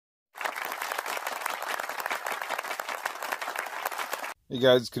Hey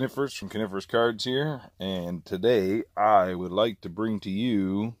guys, it's Kniffers from Kniffers Cards here, and today I would like to bring to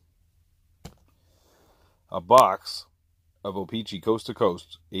you a box of O-Pee-Chee Coast to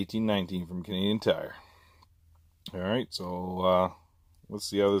Coast 1819 from Canadian Tire. Alright, so let's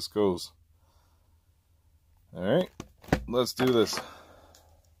see how this goes. Alright, let's do this.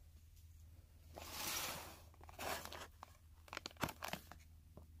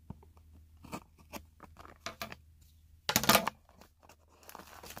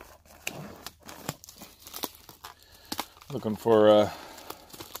 Looking for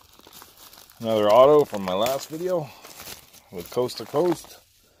another auto from my last video with Coast to Coast,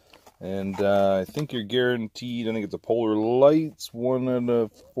 and I think you're guaranteed, I think it's a Polar Lights, one of the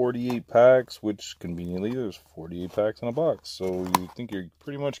 48 packs, which conveniently there's 48 packs in a box, so you think you're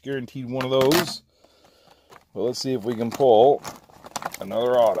pretty much guaranteed one of those. But let's see if we can pull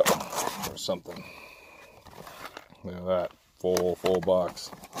another auto or something. Look at that, full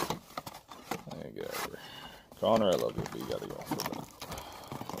box. There you go. Connor, I love you, but you gotta go for a minute.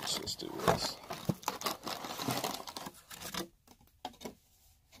 Let's just do this.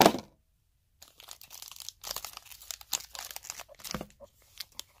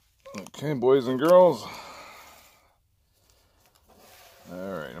 Okay, boys and girls.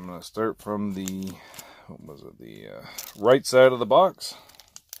 Alright, I'm gonna start from the, right side of the box.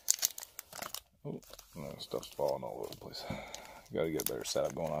 Oh, stuff's falling all over the place. Gotta get a better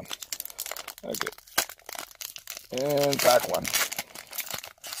setup going on. Okay. And pack one.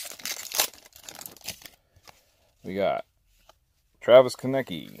 We got Travis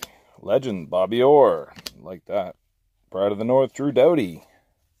Konecny, Legend, Bobby Orr, like that. Pride of the North, Drew Doughty,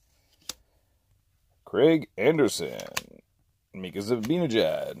 Craig Anderson, Mika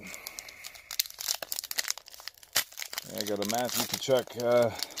Zibanejad. I got a Matthew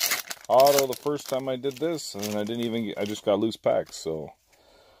Tkachuk auto the first time I did this, and I just got loose packs, so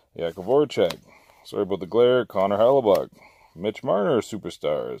yeah, Voracek. Sorry about the glare. Connor Hellebuyck, Mitch Marner,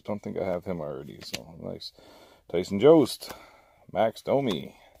 Superstars. Don't think I have him already, so nice. Tyson Jost, Max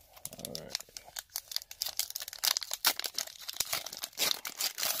Domi. All right.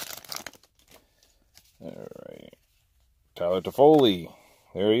 All right. Tyler Toffoli.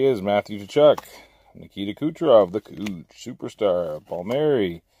 There he is. Matthew Tkachuk, Nikita Kucherov, the Cooch, Superstar.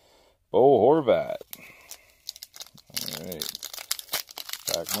 Palmieri, Bo Horvat. All right.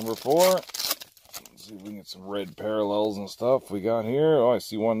 Pack number 4. See if we can get some red parallels and stuff we got here. Oh, I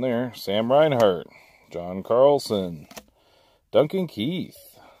see one there. Sam Reinhart, John Carlson, Duncan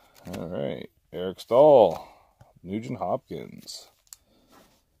Keith. All right. Eric Stahl, Nugent Hopkins.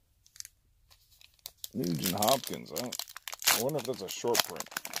 I wonder if that's a short print.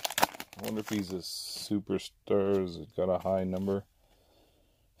 I wonder if he's a Superstar. Has it got a high number?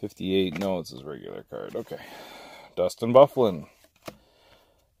 58. No, it's his regular card. Okay. Dustin Byfuglien.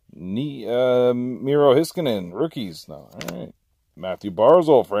 Miro Heiskanen, rookies. No, all right. Matthew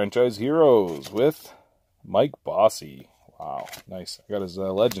Barzal, franchise heroes with Mike Bossy. Wow, nice. I got his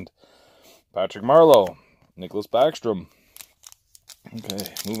legend. Patrick Marleau, Nicholas Backstrom.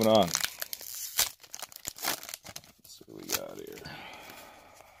 Okay, moving on. Let's see what we got here.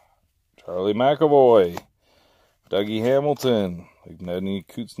 Charlie McAvoy, Dougie Hamilton, Evgeny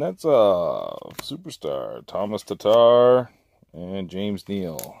Kuznetsov, Superstar, Thomas Tatar, and James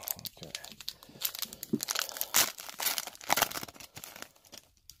Neal. Okay.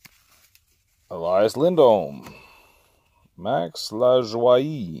 Elias Lindholm. Max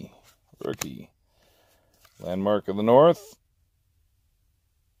Lajoie, rookie. Landmark of the North.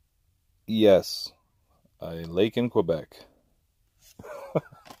 Yes. A lake in Quebec.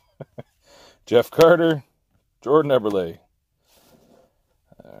 Jeff Carter. Jordan Eberle.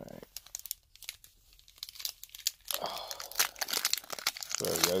 Alright.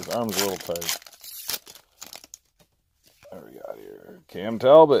 Sorry guys, arm's a little tight. What we got here? Cam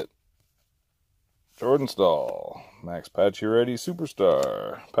Talbot, Jordan Stahl, Max Pacioretty,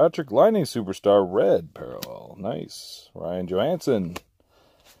 Superstar, Patrick Laine, Superstar, red parallel, nice. Ryan Johansson.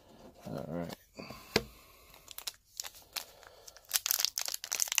 All right.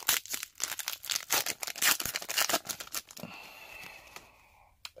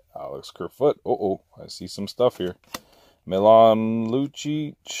 Alex Kerfoot. Oh, I see some stuff here. Milan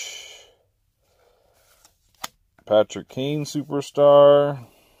Lucic, Patrick Kane, Superstar,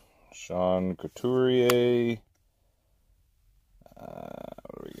 Sean Couturier.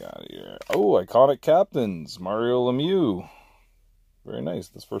 What do we got here? Oh, iconic captains, Mario Lemieux. Very nice.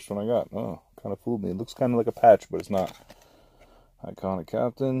 This first one I got. Oh, kind of fooled me. It looks kind of like a patch, but it's not. Iconic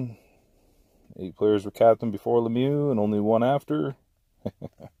captain. 8 players were captain before Lemieux and only 1 after.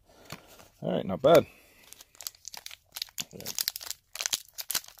 All right, not bad. Yeah.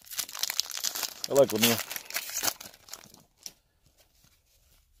 I like Lemieux.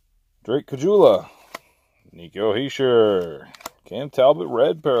 Drake Caggiula. Nico Hischier. Cam Talbot,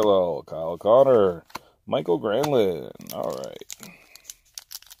 red parallel. Kyle Connor. Michael Granlund. All right.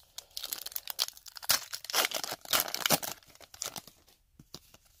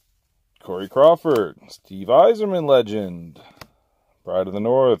 Corey Crawford. Steve Yzerman, legend. Pride of the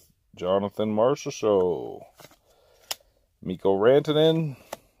North. Jonathan Marchessault. Mikko Rantanen.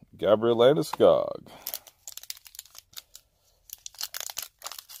 Gabriel Landeskog.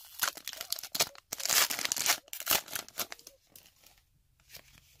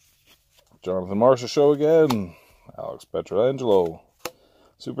 Jonathan Marchessault again. Alex Pietrangelo.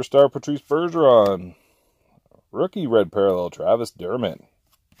 Superstar Patrice Bergeron. Rookie red parallel Travis Dermott.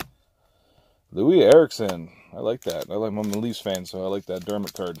 Louis Eriksson. I like that. I'm a Leafs fan, so I like that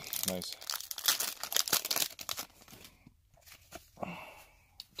Dermott card. Nice.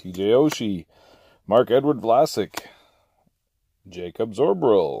 TJ Oshie. Marc-Edouard Vlasic. Jacob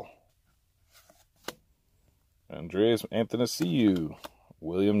Zorbril. Andreas Athanasiou.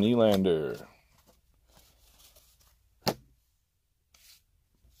 William Nylander.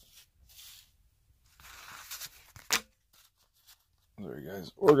 There you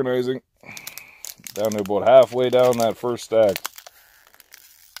guys, organizing. Down to about halfway down that first stack.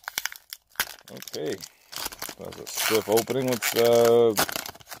 Okay. That's a stiff opening. Let's,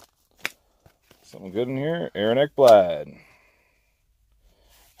 something good in here. Aaron Ekblad.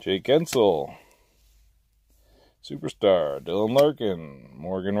 Jake Guentzel. Superstar. Dylan Larkin.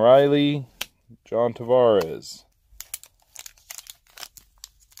 Morgan Riley. John Tavares.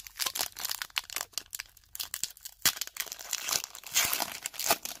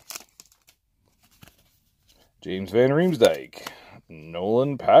 James Van Riemsdyk.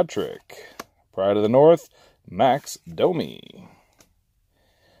 Nolan Patrick. Pride of the North. Max Domi.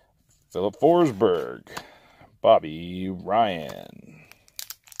 Philip Forsberg. Bobby Ryan.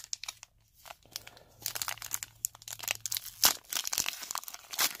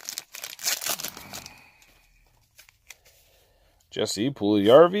 Jesse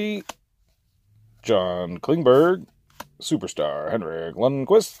Puljujarvi. John Klingberg. Superstar Henrik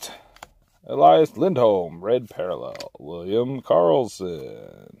Lundqvist. Elias Lindholm, red parallel. William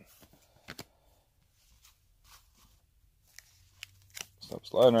Karlsson. Stop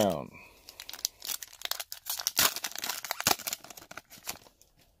sliding around.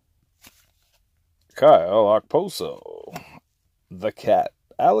 Kyle Okposo. The Cat.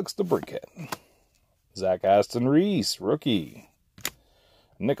 Alex DeBrincat. Zach Aston Reese, rookie.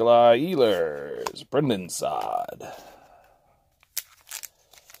 Nikolai Ehlers. Brendan Saad.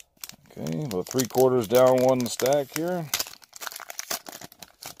 Okay, about 3/4 down one stack here.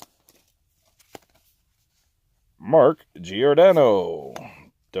 Mark Giordano.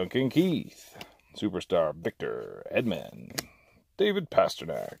 Duncan Keith. Superstar Victor Edmond. David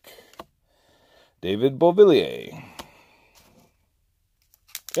Pasternak. David Beauvillier.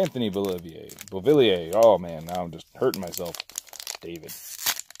 Anthony Beauvillier. Oh man, now I'm just hurting myself. David.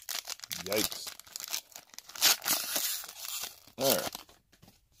 Yikes. There.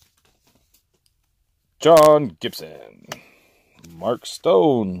 John Gibson. Mark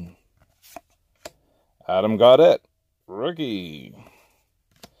Stone. Adam Gaudette. Rookie.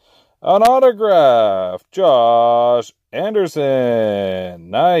 An autograph. Josh Anderson.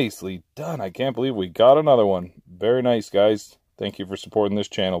 Nicely done. I can't believe we got another one. Very nice, guys. Thank you for supporting this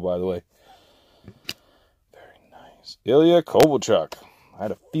channel, by the way. Very nice. Ilya Kovalchuk. I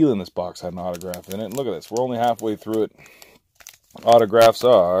had a feeling this box had an autograph in it. And look at this. We're only halfway through it. Autographs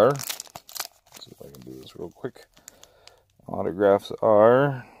are... Let's see if I can do this real quick. Autographs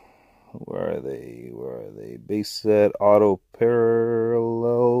are... Where are they? Where are they? Base set auto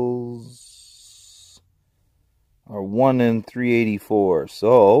parallels are 1 in 384.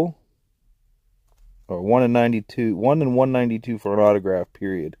 So, or 1 in 92. 1 in 192 for an autograph,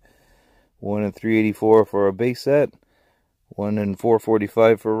 period. 1 in 384 for a base set. 1 in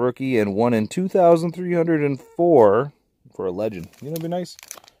 445 for a rookie. And 1 in 2,304 for a legend. You know, it'd be nice.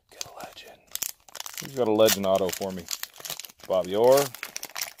 Get a legend. Who's got a legend auto for me? Bobby Orr.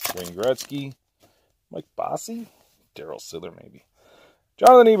 Wayne Gretzky, Mike Bossy, Daryl Siller maybe,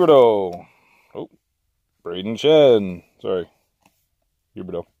 Jonathan Huberdeau, oh, Braden Shen, sorry,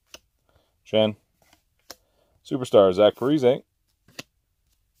 Huberdeau, Shen, Superstar Zach Parise,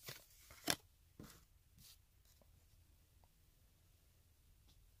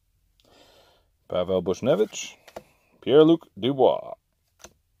 Pavel Buchnevich, Pierre-Luc Dubois.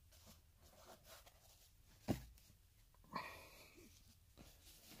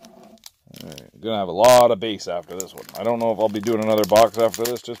 Gonna have a lot of base after this one. I don't know if I'll be doing another box after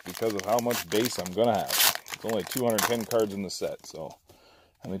this just because of how much base I'm gonna have. It's only 210 cards in the set, so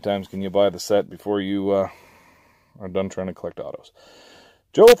how many times can you buy the set before you are done trying to collect autos?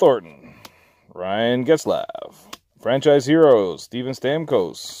 Joe Thornton, Ryan Getzlav, Franchise Heroes, Steven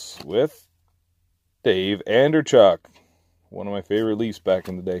Stamkos with Dave Anderchuk. One of my favorite Leafs back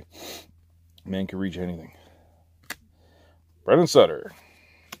in the day. Man can reach anything. Brendan Sutter,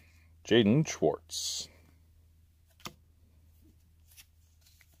 Jaden Schwartz.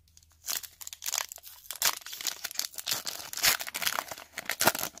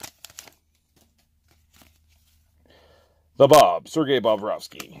 The Bob, Sergei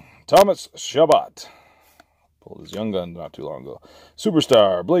Bobrovsky. Thomas Chabot. Pulled his young gun not too long ago.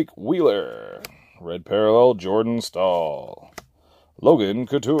 Superstar, Blake Wheeler. Red Parallel, Jordan Stahl. Logan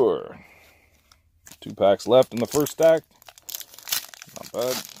Couture. 2 packs left in the first stack. Not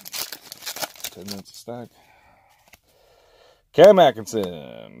bad. 10 minutes a stack. Cam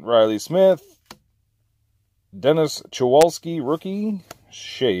Atkinson. Riley Smith. Dennis Chowalski, rookie.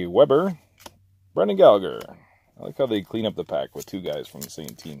 Shea Weber. Brendan Gallagher. I like how they clean up the pack with 2 guys from the same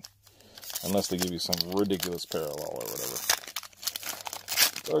team. Unless they give you some ridiculous parallel or whatever.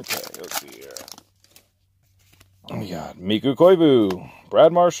 Okay, let's see here. We got Miku Koivu,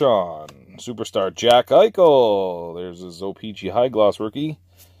 Brad Marchand, Superstar Jack Eichel. There's a Zopichi High Gloss rookie.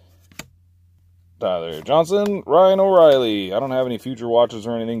 Tyler Johnson, Ryan O'Reilly. I don't have any future watches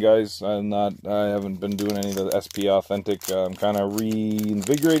or anything, guys. I haven't been doing any of the SP Authentic. I'm kind of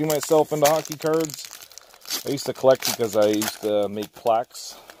reinvigorating myself into hockey cards. I used to collect because I used to make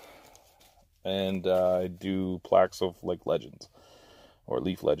plaques. And I do plaques of, like, legends. Or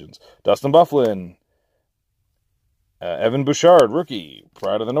Leaf legends. Dustin Byfuglien. Evan Bouchard, rookie.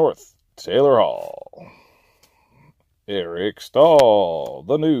 Pride of the North. Taylor Hall. Eric Stahl.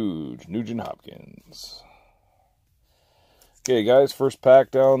 The Nuge. Nugent Hopkins. Okay, guys. First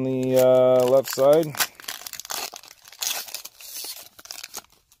pack down the left side.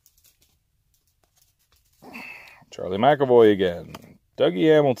 Charlie McAvoy again.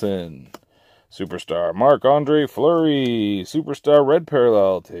 Dougie Hamilton. Superstar Marc-Andre Fleury. Superstar Red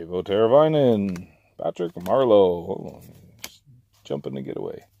Parallel. Teuvo Teravainen. Patrick Marleau. Oh, jumping to get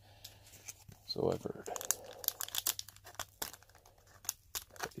away. So I've heard.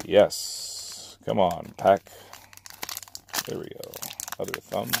 Yes. Come on, pack. There we go. Other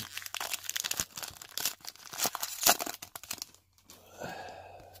thumb.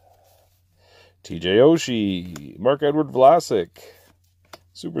 TJ Oshie. Mark-Edward Vlasic.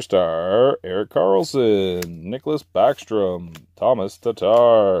 Superstar Erik Karlsson. Nicholas Backstrom. Thomas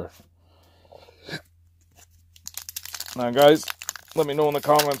Tatar. Now, guys, let me know in the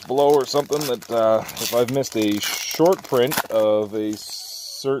comments below or something that if I've missed a short print of a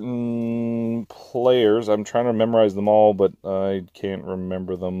certain players. I'm trying to memorize them all, but I can't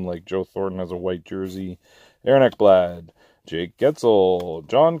remember them. Like Joe Thornton has a white jersey. Aaron Ekblad. Jake Getzel.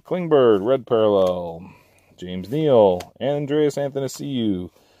 John Klingberg, Red Parallel. James Neal. Andreas Athanasiou.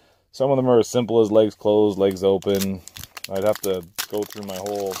 Some of them are as simple as legs closed, legs open. I'd have to go through my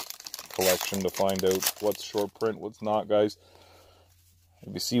whole collection to find out what's short print, what's not, guys.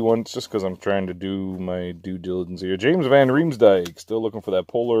 If you see one, it's just because I'm trying to do my due diligence here. James Van Riemsdyk, still looking for that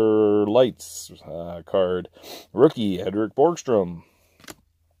Polar Lights card. Rookie, Hedrick Borgstrom.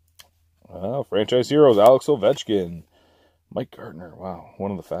 Franchise Heroes, Alex Ovechkin. Mike Gardner, wow,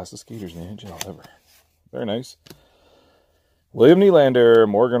 one of the fastest skaters in the NHL ever. Very nice. William Nylander,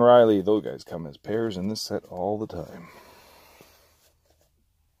 Morgan Riley. Those guys come as pairs in this set all the time.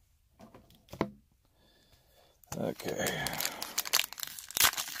 Okay.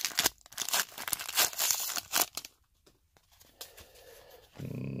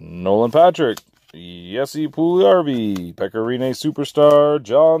 Nolan Patrick. Jesse Puljujarvi. Pecorine Superstar.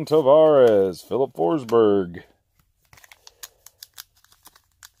 John Tavares. Philip Forsberg.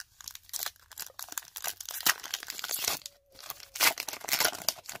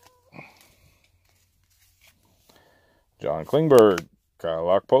 John Klingberg. Kyle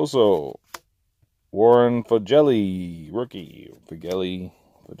Okposo. Warren Fagelli, rookie. Fagelli,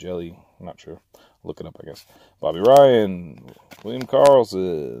 I'm not sure. Look it up, I guess. Bobby Ryan, William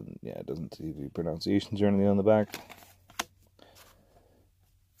Karlsson. Yeah, it doesn't see the pronunciations or anything on the back.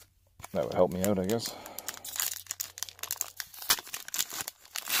 That would help me out, I guess.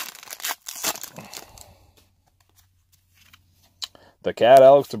 The Cat,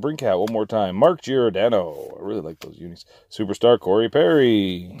 Alex DeBrincat, one more time. Mark Giordano. I really like those unis. Superstar Corey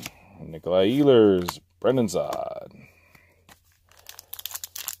Perry. Nikolai Ehlers. Brendan Saad.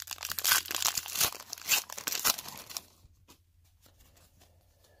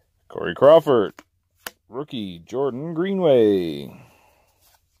 Corey Crawford. Rookie, Jordan Greenway.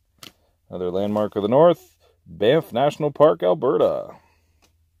 Another landmark of the North, Banff National Park, Alberta.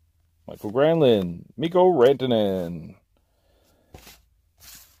 Michael Granlund. Mikko Rantanen.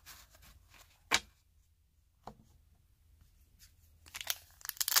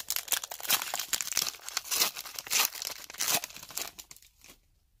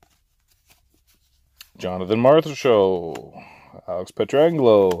 Jonathan Marchessault. Alex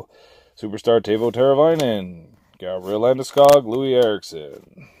Pietrangelo. Superstar Teuvo Teravainen. Gabriel Landeskog. Louis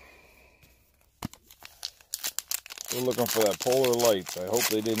Eriksson. We're looking for that Polar Lights. I hope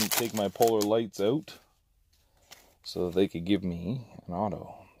they didn't take my Polar Lights out so that they could give me an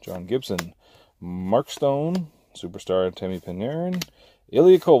auto. John Gibson. Mark Stone. Superstar Temi Panarin.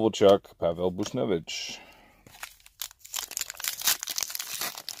 Ilya Kovalchuk. Pavel Buchnevich.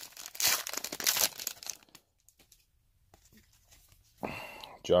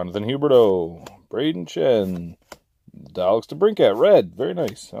 Jonathan Huberdeau, Braden Chen, Alex DeBrincat, red, very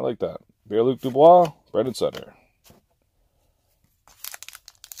nice, I like that. Pierre-Luc Dubois, Brendan Sutter.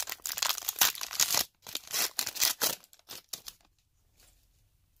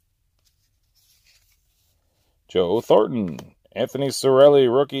 Joe Thornton, Anthony Cirelli,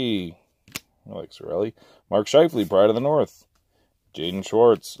 rookie, I like Cirelli. Mark Scheifele, Pride of the North. Jaden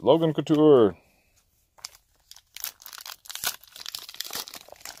Schwartz, Logan Couture.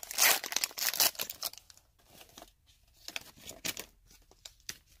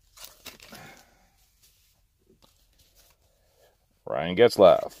 Ryan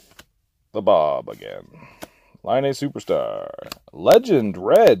Getzlaf. The Bob again. Line A Superstar. Legend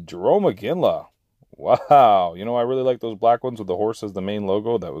Red. Jarome Iginla. Wow. You know, I really like those black ones with the horse as the main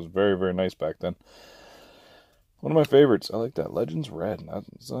logo. That was very, very nice back then. One of my favorites. I like that. Legends Red.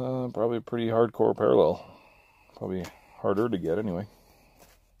 That's probably a pretty hardcore parallel. Probably harder to get anyway.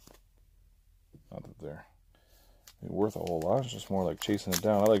 Not that they're worth a whole lot. It's just more like chasing it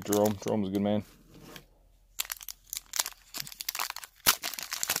down. I like Jerome. Jerome's a good man.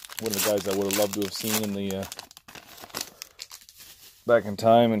 One of the guys I would have loved to have seen in the back in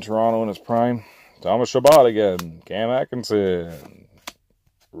time in Toronto in his prime. Thomas Chabot again. Cam Atkinson.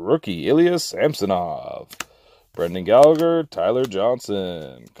 Rookie Ilya Samsonov. Brendan Gallagher. Tyler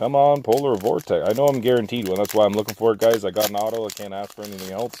Johnson. Come on, Polar Vortex. I know I'm guaranteed one. That's why I'm looking for it, guys. I got an auto. I can't ask for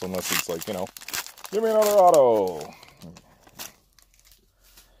anything else unless it's like, you know, give me another auto.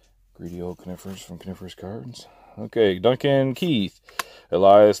 Greedy old Kniffers from Kniffers Cards. Okay, Duncan Keith.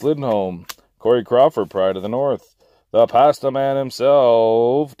 Elias Lindholm. Corey Crawford, Pride of the North. The Pasta Man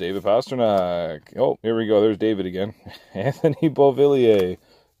himself, David Pasternak. Oh, here we go. There's David again. Anthony Beauvillier.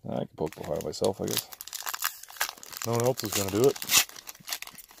 I can poke behind myself, I guess. No one else is going to do it.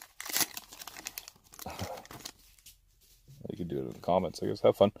 You can do it in the comments, I guess.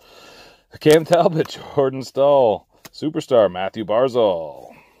 Have fun. Cam Talbot, Jordan Stahl. Superstar, Matthew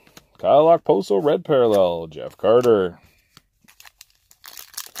Barzal. Kyle Okposo, Red Parallel. Jeff Carter.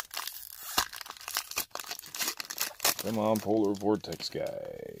 Come on, Polar Vortex guy.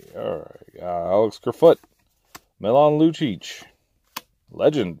 Alright. Alex Kerfoot. Milan Lucic.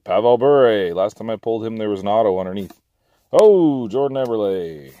 Legend. Pavel Bure. Last time I pulled him, there was an auto underneath. Oh, Jordan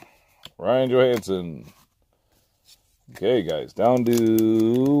Eberle. Ryan Johansson. Okay, guys. Down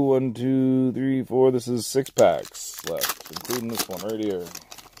to 1, 2, 3, 4. This is 6 packs left, including this one right here.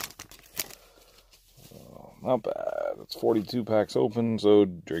 Not bad. It's 42 packs open. So,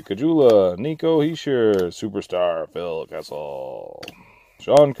 Drake Caggiula, Nico Hischier, Superstar, Phil Kessel,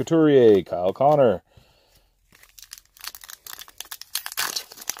 Sean Couturier, Kyle Connor.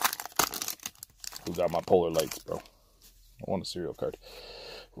 Who got my Polar Lights, bro? I want a serial card.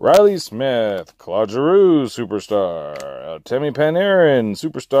 Riley Smith, Claude Giroux, Superstar, Temi Panarin,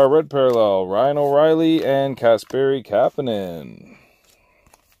 Superstar, Red Parallel, Ryan O'Reilly, and Kasperi Kapanen.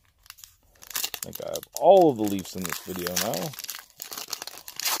 I think I have all of the Leafs in this video now.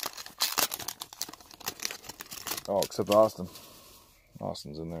 Oh, except Austin.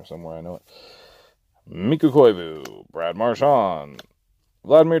 Austin's in there somewhere, I know it. Mikko Koivu, Brad Marchand,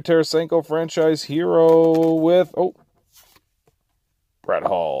 Vladimir Tarasenko, franchise hero with, Brett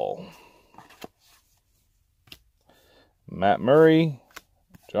Hall. Matt Murray,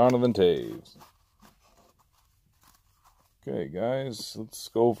 Jonathan Toews. Okay, guys, let's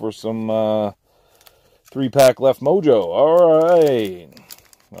go for some 3-pack left mojo. All right.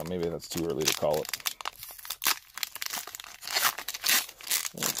 Well, maybe that's too early to call it.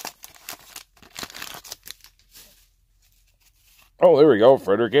 Oh, there we go.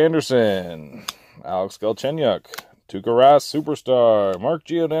 Frederik Andersen. Alex Galchenyuk. Tuukka Rask, Superstar. Mark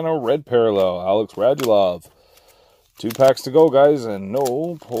Giordano, Red Parallel. Alex Radulov. 2 packs to go, guys, and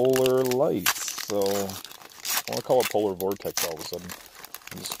no polar lights. So, I want to call it Polar Vortex all of a sudden.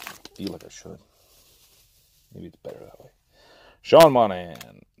 I just feel like I should. Maybe it's better that way. Sean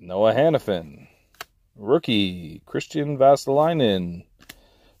Monahan, Noah Hannafin, rookie, Christian Vesalainen,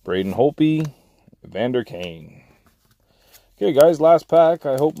 Braden Holtby, Vander Kane. Okay, guys, last pack.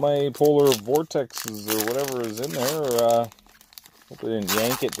 I hope my Polar Vortexes or whatever is in there. Hope they didn't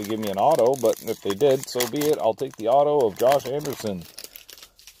yank it to give me an auto, but if they did, so be it. I'll take the auto of Josh Anderson.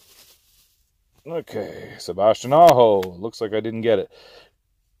 Okay, Sebastian Aho. Looks like I didn't get it.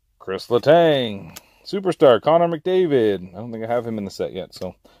 Chris Letang. Superstar, Connor McDavid. I don't think I have him in the set yet,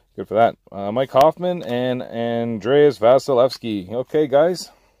 so good for that. Mike Hoffman and Andreas Vasilevsky. Okay, guys.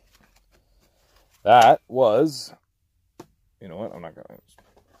 That was... You know what? I'm not going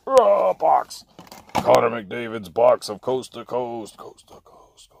to... box. Connor McDavid's box of Coast to Coast. Coast to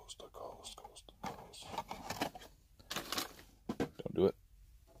Coast. Coast to Coast. Coast to Coast. Don't do it.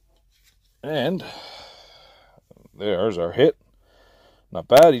 And there's our hit. Not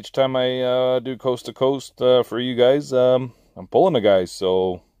bad. Each time I do Coast to Coast for you guys, I'm pulling the guys.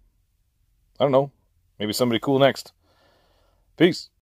 So, I don't know. Maybe somebody cool next. Peace.